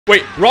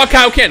Wait, raw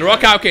KAIOKEN, raw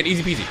KAIOKEN.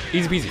 Easy peasy,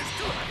 easy peasy.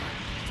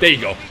 There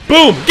you go.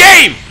 Boom,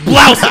 game,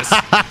 blouses.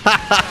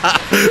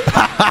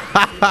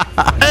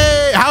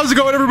 Hey, how's it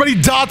going, everybody?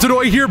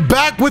 Dotodoya here,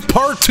 back with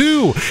part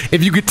 2.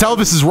 If you could tell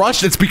this is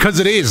rushed, it's because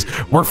it is.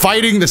 We're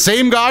fighting the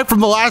same guy from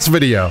the last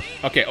video.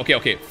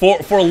 Okay.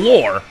 For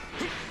lore.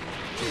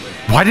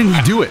 Why didn't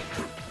he do it?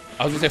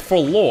 I was gonna say for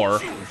lore,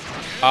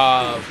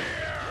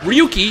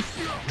 Ryuki,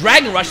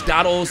 Dragon Rush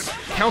Dato's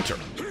counter.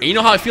 And you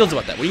know how it feels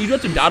about that. When you do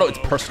it to Dato, it's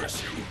personal.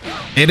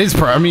 It is,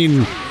 I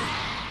mean,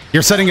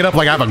 you're setting it up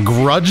like I have a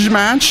grudge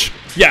match?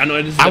 Yeah, no,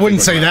 it is. I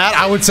wouldn't say that.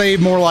 I would say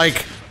more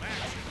like,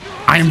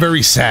 I am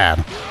very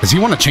sad. Does he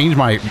want to change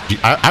my...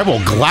 I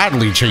will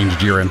gladly change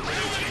Jiren.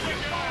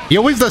 He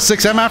always does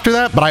 6M after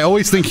that, but I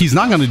always think he's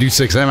not going to do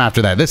 6M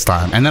after that this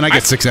time. And then I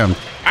get 6M.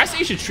 I say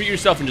you should treat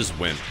yourself and just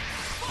win.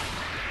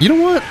 You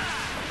know what?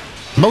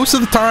 Most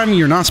of the time,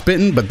 you're not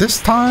spitting, but this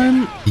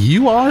time,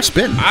 you are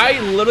spitting. I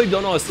literally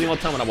don't know a single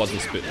time when I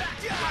wasn't spitting.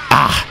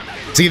 Ah.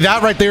 See,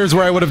 that right there is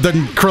where I would have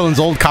done Krillin's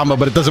old combo,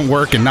 but it doesn't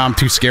work, and now I'm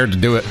too scared to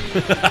do it.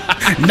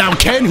 Now,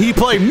 can he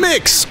play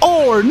mix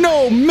or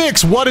no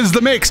mix? What is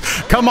the mix?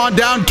 Come on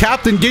down,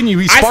 Captain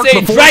Ginyu. He sparked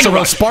before, so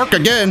he'll spark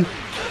again.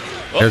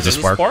 Oh, there's a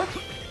spark.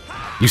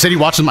 You said he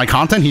watches my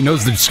content? He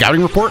knows the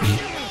scouting report?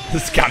 The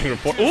scouting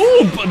report.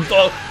 Ooh,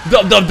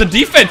 the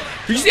defense.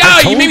 Did you see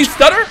how you made me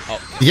stutter?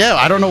 Oh. Yeah,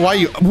 I don't know why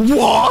you...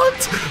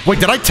 What? Wait,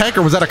 did I tech,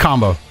 or was that a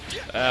combo?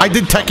 I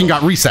did tech and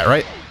got reset,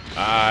 right?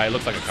 It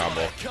looks like a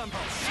combo.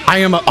 I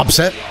am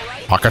upset.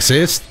 Puck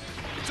assist.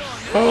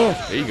 Oh,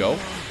 there you go.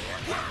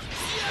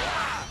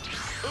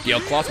 Gale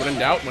Claws, when in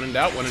doubt, when in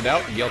doubt, when in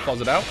doubt. Gale Claws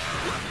it out.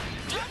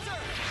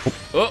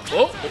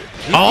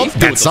 Oh,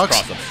 that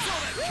sucks.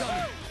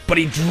 But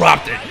he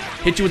dropped it.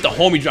 Hit you with the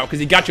homie drop because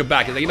he got your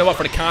back. He's like, you know what,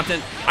 for the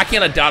content, I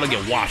can't let Dato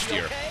get washed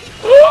here.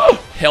 Ooh,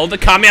 held the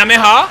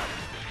Kamehameha.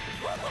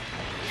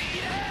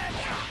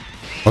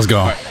 Let's go.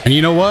 Right. And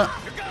you know what?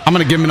 I'm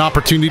going to give him an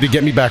opportunity to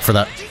get me back for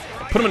that.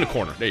 Put him in the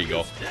corner. There you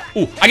go.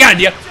 Ooh, I got an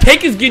idea.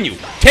 Take his Ginyu.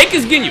 Take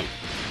his Ginyu.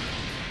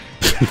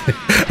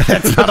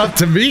 That's not up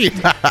to me.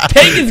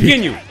 Take his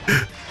Ginyu.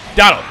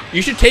 Dato,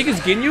 you should take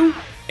his Ginyu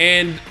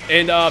and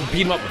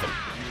beat him up with him.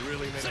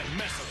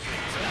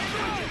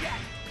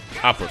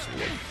 I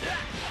personally would.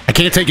 I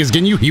can't take his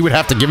Ginyu. He would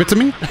have to give it to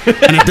me.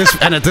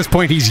 And at this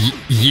point, he's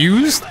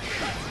used.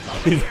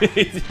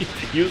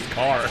 He's used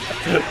car.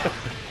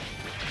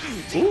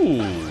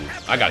 Ooh,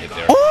 I got hit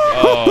there.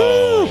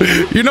 Oh.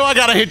 You know I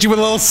gotta hit you with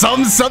a little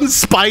something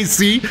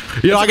spicy.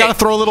 You know, I gotta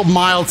throw a little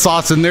mild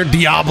sauce in there,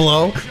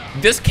 Diablo.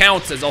 This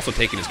counts as also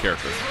taking his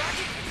character.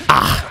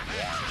 Ah,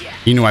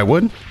 you knew I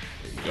would.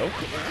 There you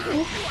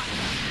go.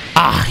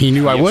 Ah, he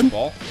knew I would.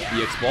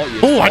 EX ball,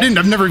 oh, I didn't.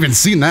 I've never even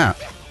seen that.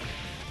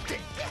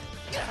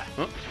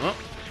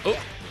 Oh.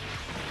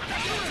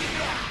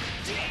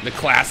 The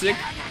classic.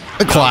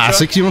 The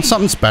classic, you know,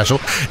 something special.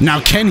 Now,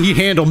 can he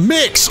handle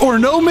mix or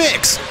no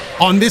mix?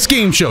 On this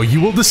game show,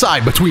 you will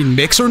decide between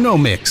mix or no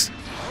mix.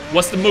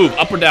 What's the move,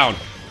 up or down?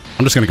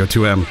 I'm just going to go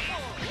 2M.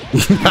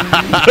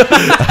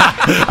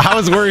 I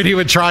was worried he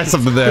would try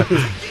something there.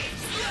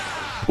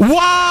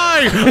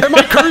 Why? Am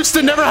I cursed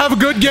to never have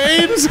good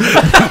games?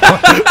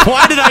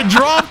 Why did I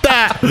drop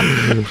that?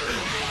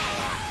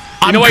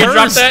 You know why you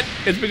dropped that?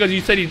 It's because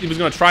you said he was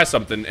going to try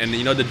something, and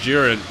you know the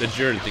Jiren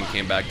thing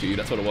came back to you.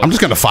 That's what it was. I'm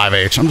just going to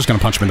 5H. I'm just going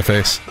to punch him in the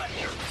face.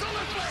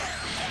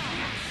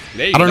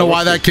 I don't know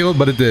why that killed,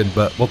 but it did.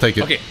 But we'll take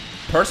it. Okay,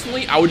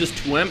 personally, I would just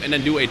 2M and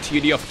then do a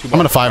TD off 2 I'm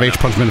going to 5H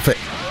punch him in the face.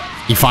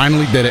 He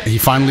finally did it. He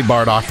finally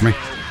bardocked me.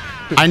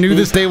 I knew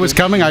this day was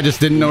coming. I just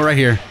didn't know right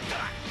here.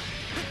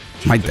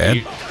 Am I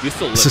dead?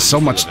 This is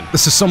so much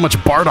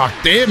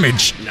Bardock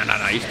damage. No.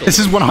 This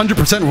is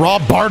 100% raw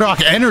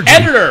Bardock energy.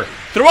 Editor,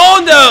 throw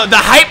on the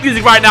hype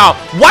music right now.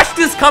 Watch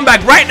this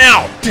comeback right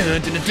now.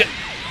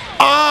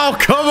 Oh,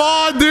 come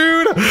on,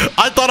 dude.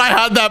 I thought I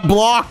had that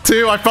block,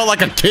 too. I felt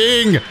like a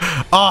king.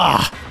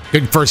 Ah,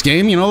 good first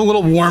game, you know, a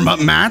little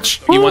warm-up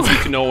match. He wants you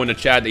to know in the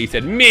chat that he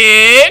said,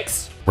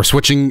 mix. We're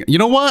switching. You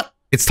know what?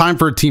 It's time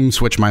for a team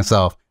switch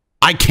myself.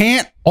 I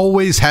can't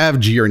always have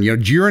Jiren. You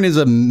know, Jiren is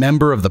a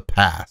member of the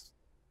past.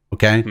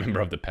 Okay?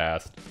 Member of the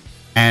past.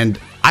 And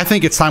I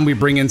think it's time we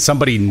bring in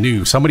somebody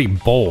new, somebody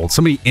bold,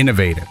 somebody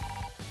innovative.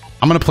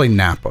 I'm going to play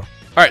Nappa. All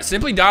right,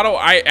 Simply Dato,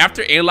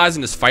 after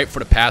analyzing this fight for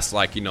the past,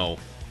 like, you know,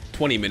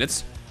 20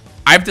 minutes,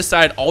 I've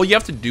decided all you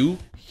have to do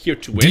here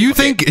to win. Do you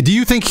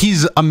think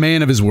he's a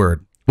man of his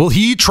word? Will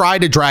he try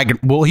to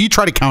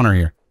counter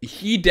here?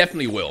 He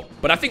definitely will.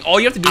 But I think all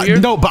you have to do here...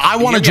 No, but I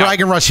want to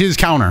Dragon Rush his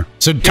counter.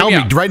 So tell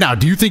me right now,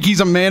 do you think he's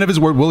a man of his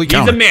word? Will he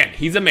counter?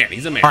 He's a man.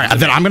 All right,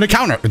 then I'm going to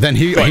counter. Then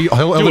he'll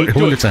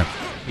understand.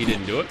 He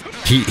didn't do it.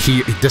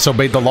 He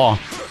disobeyed the law.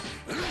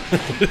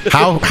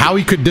 How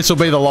he could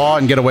disobey the law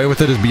and get away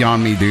with it is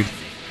beyond me, dude.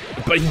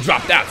 But he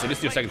dropped out, so this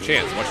is your second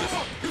chance. Watch this.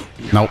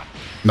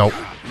 Nope.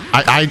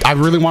 I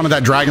really wanted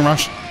that Dragon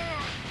Rush.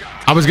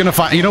 I was going to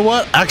find... You know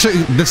what?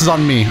 Actually, this is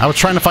on me. I was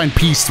trying to find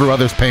peace through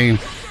others' pain.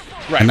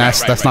 And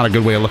that's not a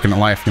good way of looking at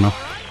life, you know.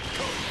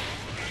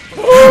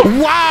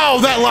 Wow,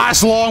 that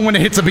lasts long when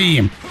it hits a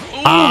beam.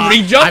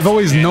 Re-jump. I've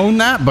always known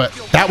that, but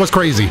that was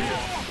crazy.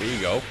 There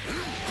you go.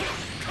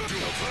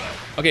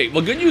 Okay,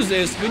 well, good news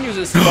is Spark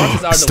is out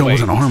of the Still way.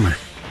 wasn't armor.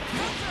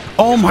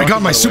 Oh my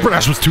god, my super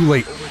dash was too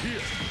late.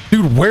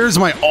 Dude, where's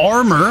my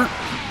armor?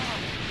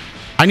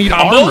 I need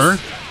armor.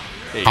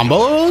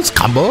 Combos?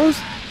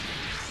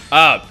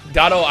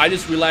 Dato, I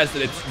just realized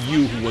that it's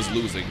you who was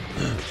losing.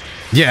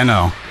 Yeah,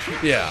 no.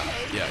 Yeah.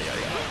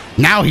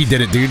 Now he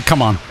did it, dude.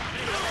 Come on.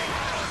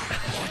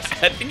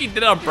 I think he did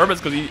it on purpose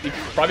because he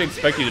probably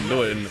expected you to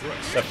do it in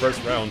that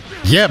first round.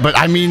 Yeah, but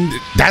I mean,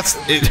 that's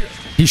it.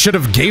 He should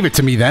have gave it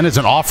to me then as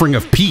an offering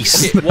of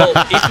peace. Okay, well,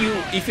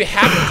 if you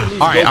happen to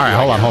lose, all right,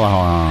 hold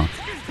on.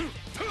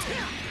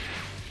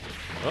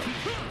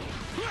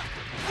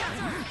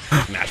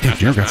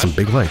 Jiren got some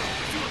big legs.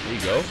 There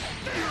you go.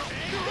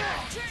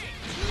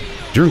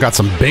 Jiren got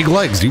some big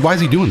legs, dude. Why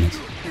is he doing this?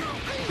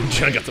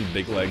 Jiren got some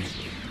big legs.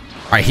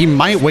 All right, he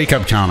might wake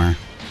up counter.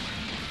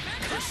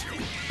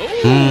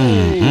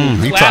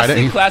 He tried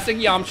it. Classic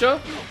Yamcha.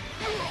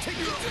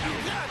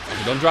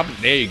 Don't drop it.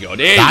 There you go.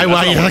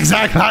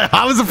 Exactly.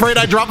 I was afraid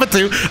I'd drop it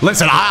too.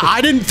 Listen, I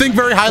didn't think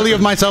very highly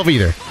of myself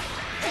either.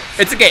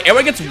 It's okay.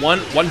 Everyone gets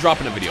one drop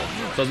in a video.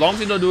 So as long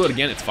as you don't do it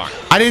again, it's fine.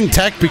 I didn't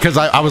tech because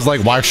I was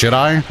like, why should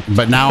I?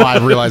 But now I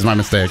realize my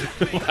mistake.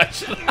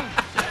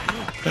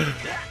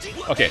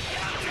 Okay.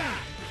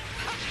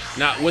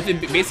 Now, with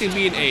it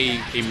basically being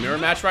a mirror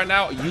match right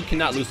now, you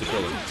cannot lose to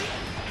Krillin.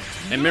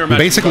 And mirror match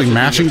basically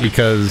mashing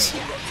because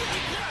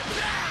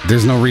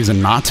there's no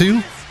reason not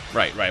to.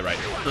 Right.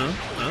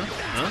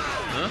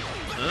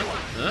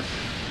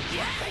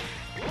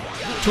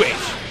 Twitch.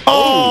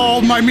 Oh,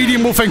 my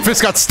medium Wolfang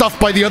fist got stuffed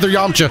by the other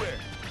Yamcha.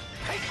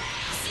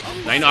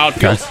 Now you know how it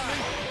feels.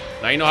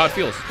 Now you know how it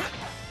feels.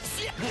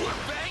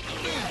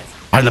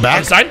 On the back?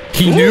 Inside?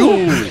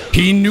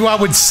 He knew I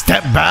would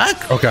step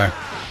back? Okay.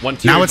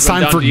 Now it's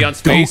time for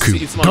Goku.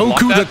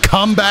 Goku, the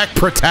comeback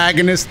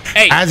protagonist,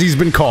 as he's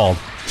been called.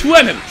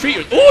 2M.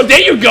 Oh,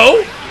 there you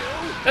go.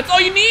 That's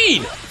all you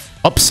need.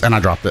 Oops, and I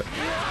dropped it.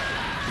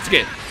 It's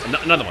good.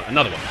 Another one.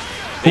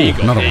 There you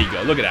go.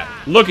 Look at that.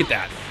 Look at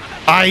that.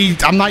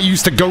 I'm not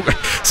used to Goku.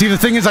 See, the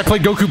thing is, I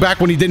played Goku back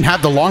when he didn't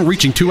have the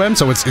long-reaching 2M,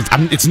 so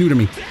it's new to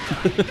me.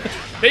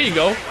 There you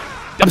go.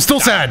 I'm still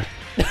sad.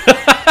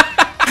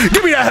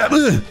 Give me that.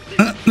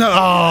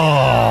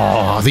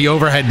 Oh, the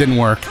overhead didn't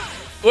work.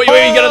 Wait,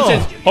 you got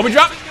him. Homie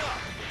drop.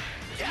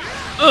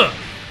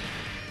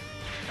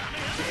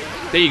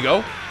 There you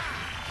go.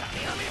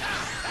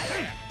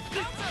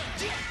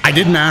 I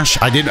did mash.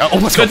 Oh,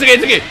 let's go.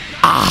 It's okay.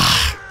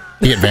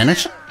 The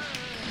advantage?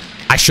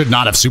 I should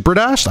not have super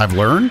dashed. I've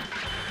learned.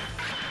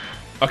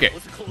 Okay.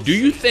 Do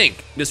you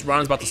think this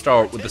round is about to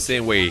start with the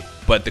same way,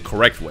 but the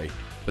correct way?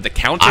 With the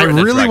counter? I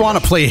really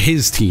want to play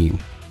his team.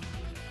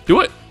 Do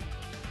it.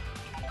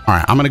 All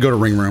right, I'm going to go to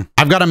ring room.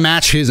 I've got to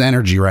match his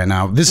energy right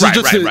now. This is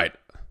just right.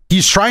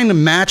 He's trying to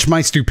match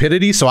my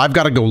stupidity, so I've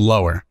got to go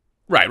lower.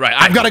 Right.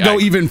 I've got to go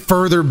even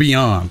further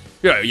beyond.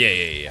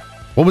 Yeah.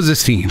 What was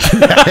this team?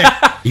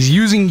 He's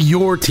using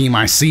your team,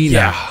 I see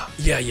now.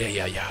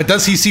 Yeah. But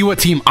does he see what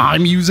team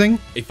I'm using?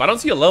 If I don't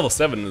see a level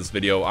 7 in this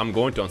video, I'm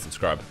going to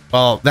unsubscribe.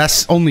 Well,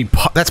 that's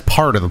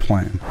part of the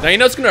plan. Now, you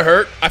know it's going to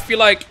hurt? I feel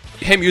like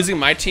him using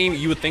my team,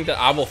 you would think that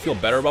I will feel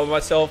better about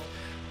myself.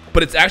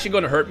 But it's actually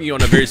going to hurt me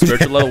on a very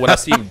spiritual level when I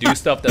see him do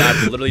stuff that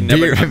I've literally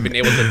never been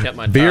able to attempt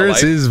my entire life.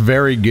 Beerus is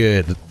very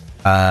good.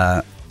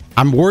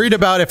 I'm worried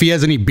about if he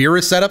has any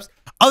Beerus setups.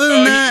 Other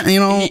than that, you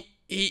know...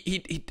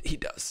 He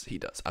does.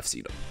 I've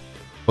seen him.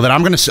 Well, then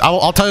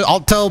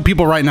I'll tell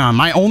people right now.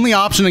 My only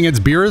option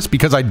against Beerus,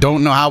 because I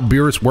don't know how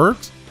Beerus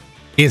works,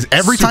 is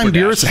every time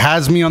Beerus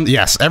has me on.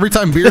 Yes, every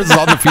time Beerus is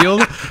on the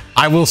field,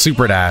 I will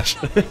super dash.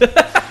 All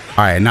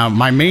right, now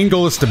my main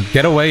goal is to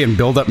get away and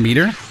build up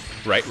meter.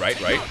 Right.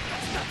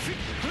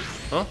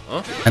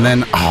 And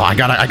then I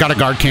gotta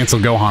guard cancel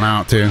Gohan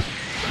out too.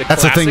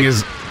 That's the thing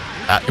is,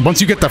 once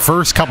you get the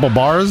first couple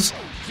bars,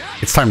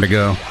 it's time to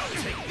go.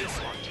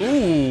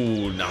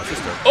 Ooh, now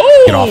sister.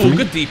 Oh, get off me.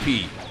 Good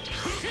DP.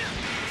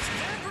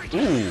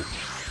 Ooh.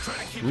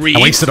 Reed.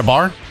 I wasted a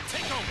bar.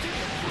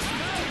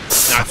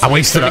 I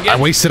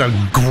wasted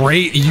a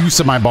great use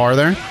of my bar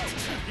there.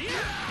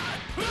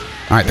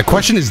 All right, the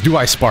question is, do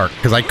I spark?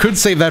 Because I could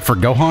save that for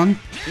Gohan.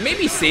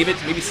 Maybe save it.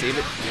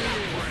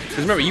 Because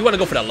remember, you want to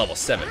go for that level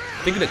 7.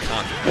 Think of the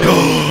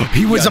content.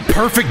 He was a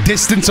perfect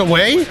distance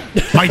away.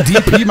 My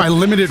DP, my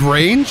limited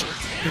range.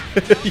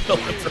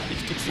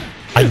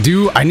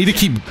 I need to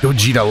keep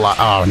Gogeta alive.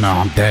 Oh no,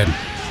 I'm dead.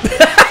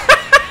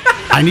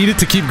 I needed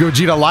to keep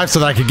Gogeta alive so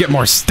that I could get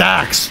more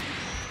stacks.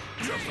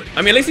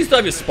 I mean, at least you still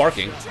have your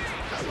sparking.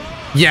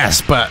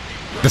 Yes, but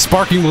the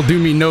sparking will do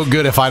me no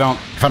good if I don't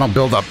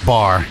build up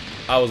bar.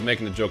 I was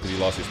making a joke because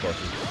you lost your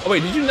sparking. Oh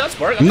wait, did you not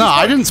spark? No,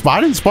 I didn't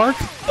spark.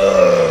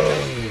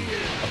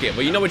 Okay,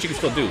 but you know what you can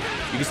still do? You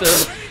can still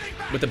hit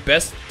with the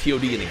best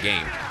TOD in the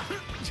game.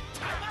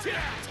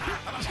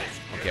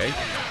 Okay.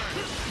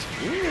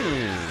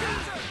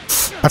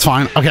 That's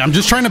fine. Okay, I'm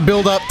just trying to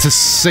build up to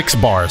 6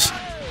 bars.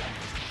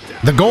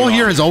 The goal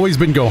here has always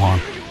been Gohan.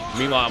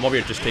 Meanwhile, I'm over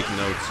here just taking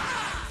notes.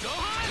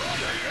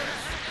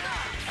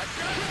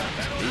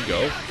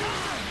 go.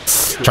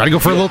 Try to go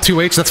for a little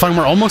 2H. That's fine.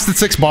 We're almost at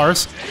 6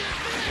 bars.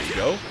 There you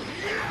go.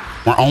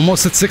 We're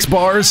almost at 6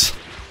 bars.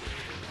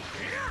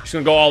 She's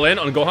gonna go all in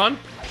on Gohan.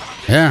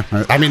 Yeah,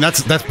 I mean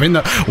that's been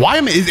the why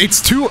am it's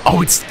 2.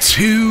 Oh, it's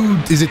 2.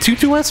 Is it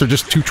 2-2S or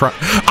just 2 try?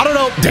 I don't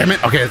know. Damn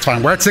it. Okay, it's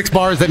fine. We're at 6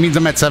 bars. That means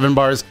I'm at 7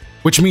 bars,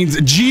 which means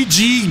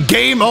GG,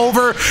 game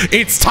over.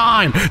 It's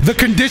time. The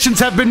conditions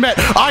have been met.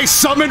 I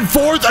summon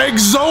forth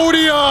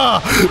Exodia.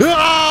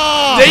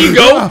 Ah! There you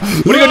go.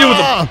 What are you gonna do with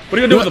them? What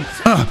are you gonna do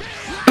with them?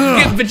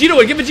 Get Vegito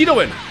in. Get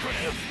Vegito in.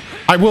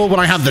 I will when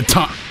I have the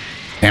time.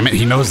 Damn it.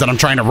 He knows that I'm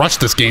trying to rush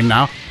this game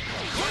now.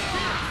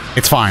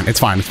 It's fine. It's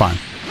fine. It's fine.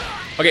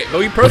 Okay, but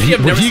we personally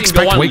have never seen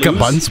Gohan wake up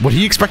buttons? Would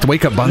he expect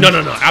wake up buttons? No,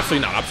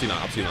 absolutely not,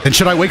 absolutely not. Then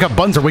should I wake up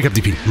buttons or wake up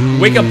DP?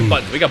 Wake up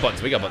buttons, wake up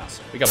buttons, wake up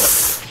buttons, wake up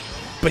buttons.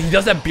 But he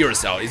does have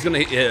Beerus out. He's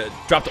gonna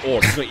drop the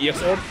orb. He's gonna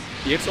EX orb,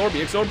 EX orb,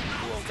 EX orb.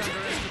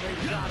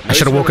 I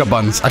should have woke up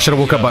buttons. I should have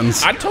woke up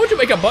buttons. I told you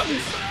wake up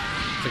buttons.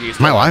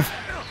 Am I alive?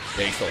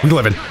 Yeah, he's still alive. We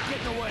living.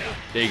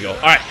 There you go.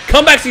 All right,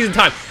 comeback season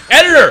time.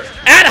 Editor,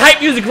 add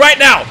hype music right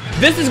now.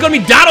 This is gonna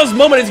be Dotto's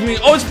moment. It's gonna be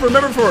always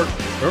remember for.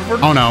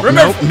 Oh no!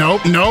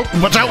 Nope!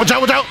 Watch out! Watch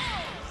out! Watch out!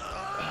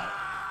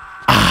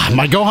 Ah,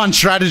 my Gohan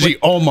strategy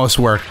almost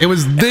worked. It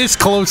was this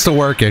close to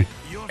working.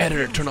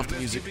 Editor, turn off the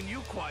music.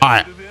 All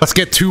right, let's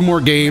get 2 more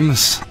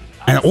games.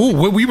 And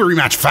oh, we were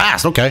rematched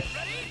fast. Okay.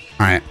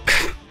 All right.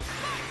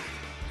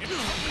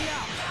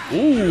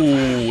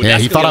 Ooh. Yeah,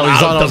 he thought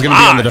I was gonna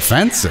be on the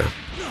defensive.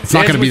 It's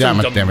not gonna be that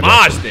much damage.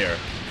 There.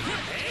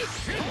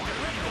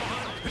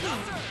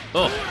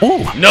 Oh.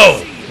 Oh.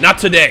 No, not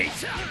today.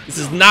 This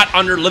is not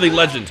under Living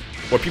Legend,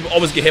 where people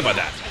always get hit by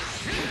that.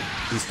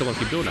 He's still gonna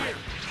keep doing that.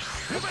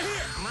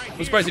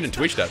 I'm surprised he didn't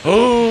Twitch that.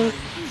 Oh.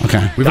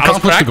 Okay, we've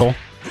accomplished the goal.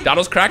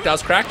 Dotto's cracked.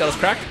 Dotto's cracked. Dotto's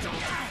cracked.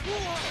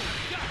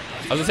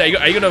 I was gonna say,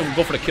 are you gonna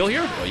go for the kill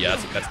here? Oh yeah,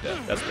 that's dead.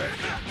 That's dead.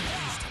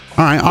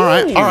 All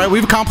right.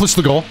 We've accomplished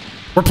the goal.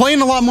 We're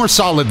playing a lot more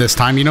solid this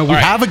time. You know, we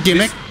have a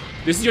gimmick.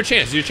 This is your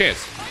chance. This is your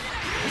chance.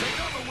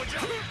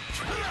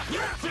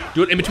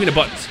 Do it in between the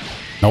buttons.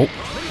 Nope.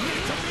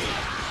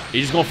 Are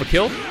you just going for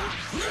kill?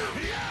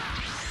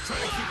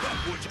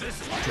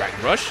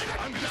 Dragon Rush.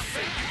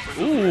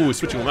 Ooh,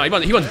 switching him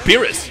out. He wants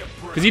Beerus.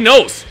 Because he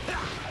knows.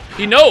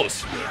 He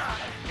knows.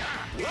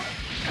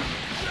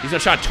 He's going to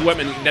shot 2M,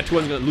 and that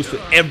 2M's going to lose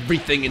to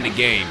everything in the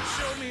game.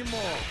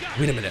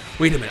 Wait a minute.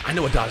 Wait a minute. I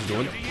know what Dot's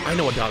doing. I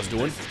know what Dot's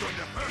doing.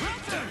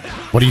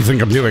 What do you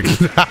think I'm doing?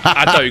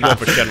 I thought you were going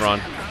for Shenron.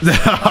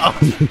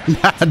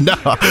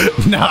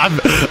 No.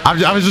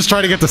 I was just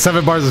trying to get to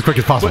 7 bars as quick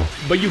as possible.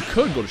 But you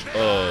could go to...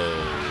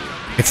 Oh.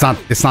 It's not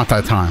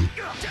that time.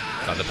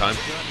 It's not the time?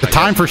 The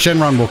time for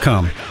Shenron will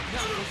come.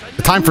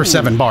 The time for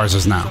 7 bars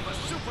is now.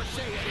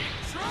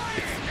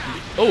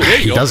 Oh, there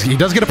you go. He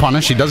does get a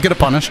punish. He does get a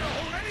punish.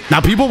 Now,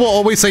 people will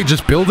always say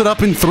just build it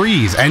up in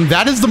 3s, and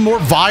that is the more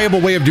viable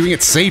way of doing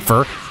it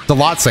safer. It's a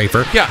lot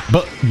safer. Yeah.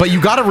 But you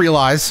got to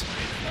realize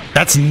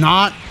that's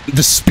not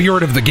the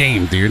spirit of the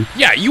game, dude.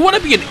 Yeah, you want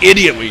to be an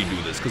idiot when you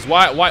do this, because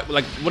why, like,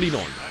 what are you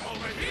doing?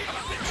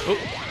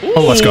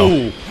 Oh, let's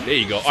go. There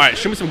you go. All right,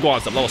 show me some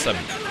Gohan stuff. Level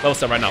 7. Level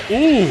 7 right now.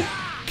 Ooh.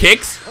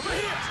 Kicks.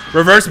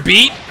 Reverse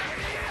beat.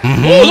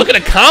 Ooh, look at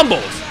the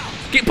combos.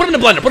 Put him in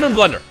the blender. Put him in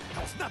the blender.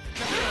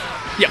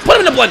 Yeah, put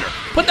him in the blender.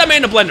 Put that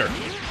man in the blender.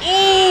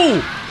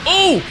 Ooh.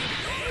 Ooh.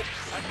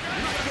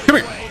 Come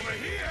here.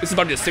 This is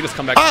about to be the sickest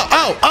comeback.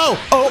 Oh.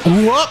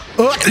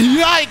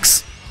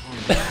 Yikes.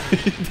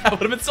 That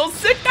would have been so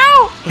sick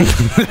now.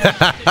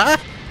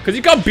 Because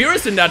you got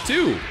Beerus in that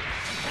too.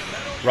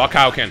 Raw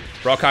KAIOKEN.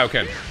 Raw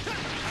KAIOKEN.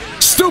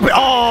 Stupid.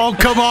 Oh,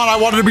 come on. I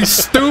wanted to be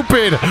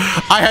stupid.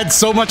 I had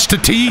so much to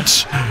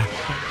teach.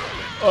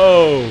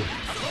 Oh.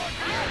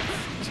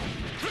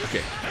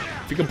 Okay.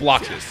 If you can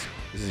block this,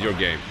 this is your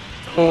game.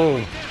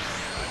 Oh.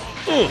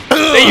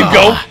 There you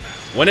go.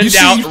 When in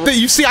doubt.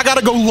 You see, I got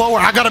to go lower.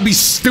 I got to be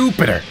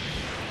stupider.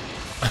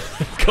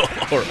 Go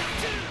lower.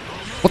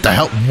 What the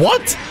hell?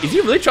 What? Is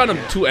he really trying to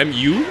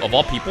 2MU of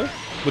all people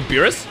with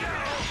Beerus?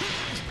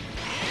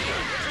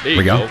 There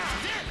you go.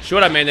 Show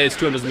that man that his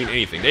 2M doesn't mean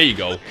anything. There you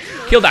go.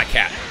 Kill that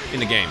cat in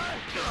the game.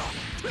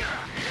 There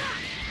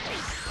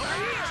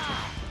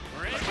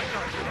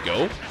you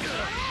go.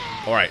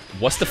 All right.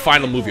 What's the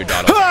final move here,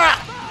 Dotto?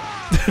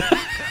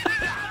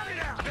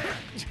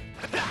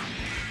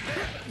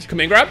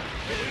 Command grab?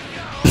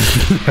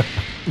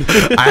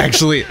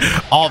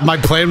 My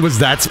plan was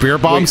that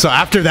Spirit Bomb, so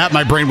after that,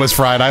 my brain was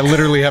fried. I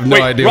literally have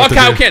no idea what to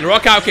do. Raw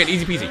KAIOKEN,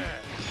 easy peasy.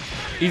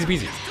 Easy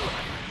peasy.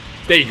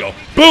 There you go.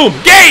 Boom!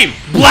 Game!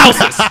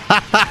 Blouses!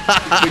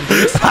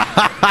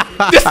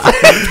 Just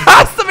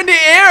tossed them in the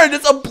air and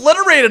just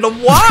obliterated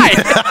them. Why?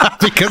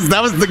 Because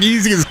that was the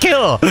easiest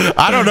kill.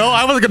 I don't know.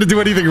 I wasn't going to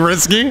do anything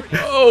risky.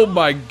 Oh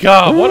my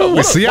god. What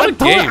a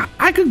game.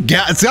 I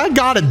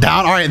got it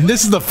down. All right, and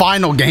this is the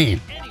final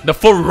game. The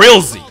for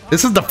realsy.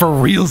 This is the for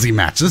realsy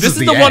match. This is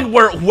the one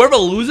where whoever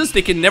loses,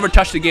 they can never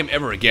touch the game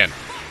ever again.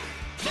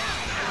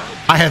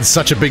 I had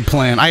such a big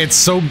plan. I had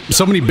so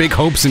many big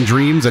hopes and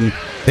dreams, and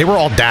they were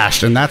all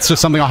dashed, and that's just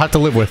something I'll have to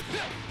live with.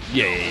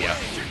 Yeah.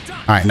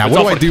 right, now It's what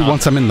all do I for the do content.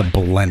 once I'm in the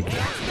blender?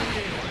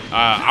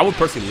 I would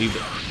personally leave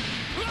it.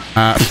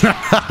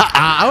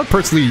 I would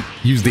personally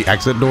use the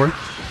exit door.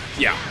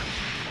 Yeah.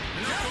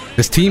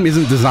 This team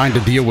isn't designed to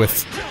deal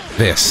with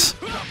this.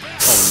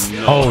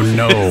 Oh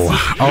no.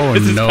 Oh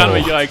This is no. kind of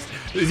a yikes.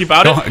 Is he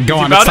about it?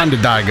 Gohan, it's time to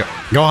die.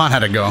 Gohan had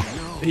to go.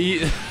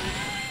 He.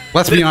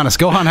 Let's be honest,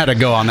 Gohan had to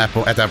go on that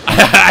at that point.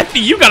 I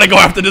think you gotta go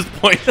after this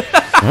point.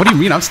 What do you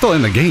mean? I'm still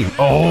in the game.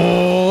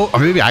 Oh, or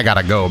maybe I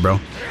gotta go, bro.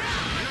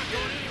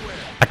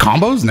 A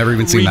combos? Never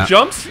even seen that.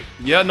 Jumps?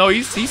 Yeah, no,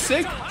 he's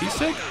sick. He's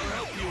sick.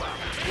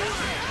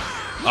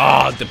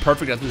 Ah, the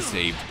perfect has been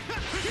saved.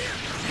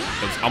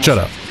 Shut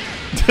up.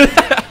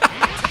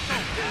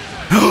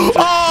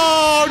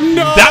 Oh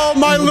no,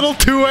 my little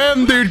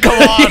 2M, dude,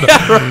 come on.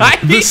 Yeah,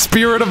 right? The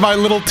spirit of my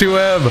little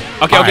 2M.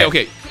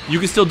 Okay. You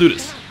can still do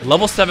this.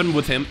 Level 7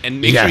 with him, and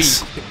make sure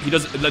he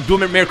does. Do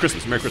him Merry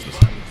Christmas. Merry Christmas.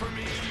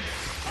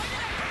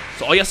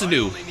 So all he has to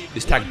do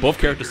is tag both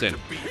characters in.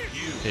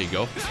 There you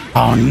go.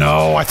 Oh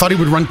no, I thought he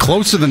would run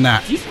closer than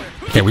that.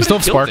 Okay, we still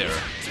have Spark. There.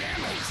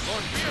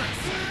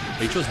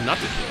 He chose not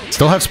to kill.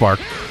 Still have Spark.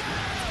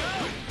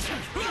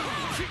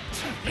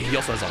 And he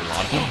also has a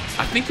lot of.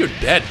 I think you're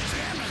dead.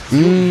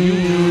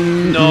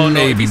 No,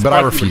 maybe, but I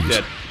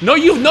refuse. No,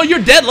 you're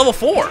dead. Level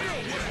 4.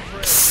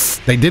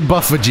 They did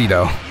buff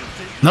Vegito.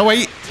 No,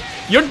 wait.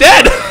 You're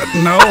dead.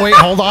 No, wait.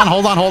 Hold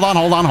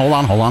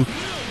on.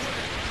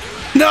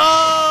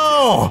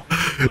 No!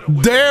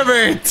 Damn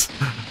it!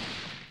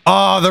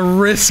 Oh, the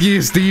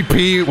riskiest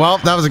DP. Well,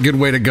 that was a good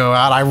way to go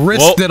out. I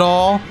risked it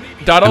all,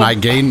 Dotto, and I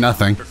gained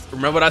nothing.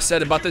 Remember what I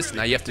said about this?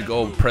 Now you have to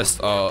go press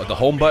the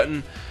home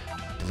button,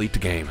 delete the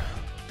game.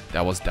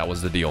 That was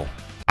the deal.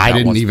 I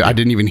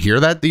didn't even hear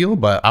that deal,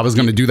 but I was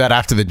going to do that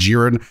after the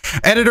Jiren.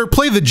 Editor,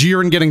 play the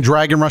Jiren getting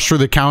Dragon Rush through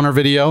the counter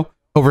video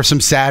over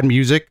some sad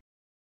music.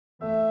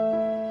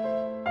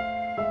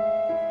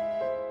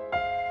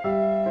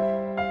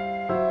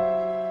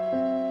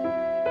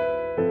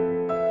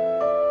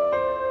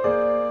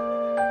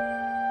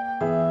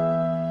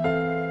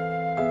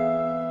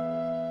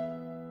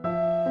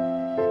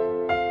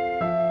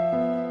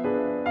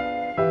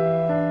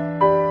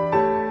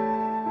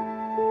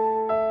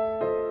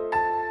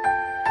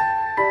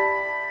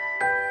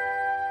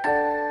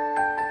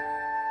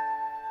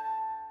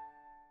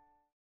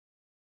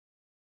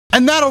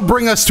 And that'll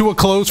bring us to a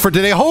close for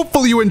today.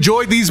 Hopefully you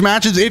enjoyed these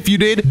matches. If you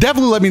did,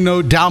 definitely let me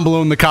know down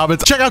below in the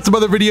comments. Check out some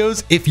other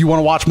videos if you want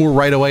to watch more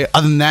right away.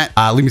 Other than that,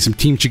 leave me some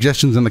team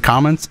suggestions in the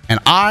comments, and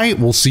I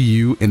will see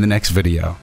you in the next video.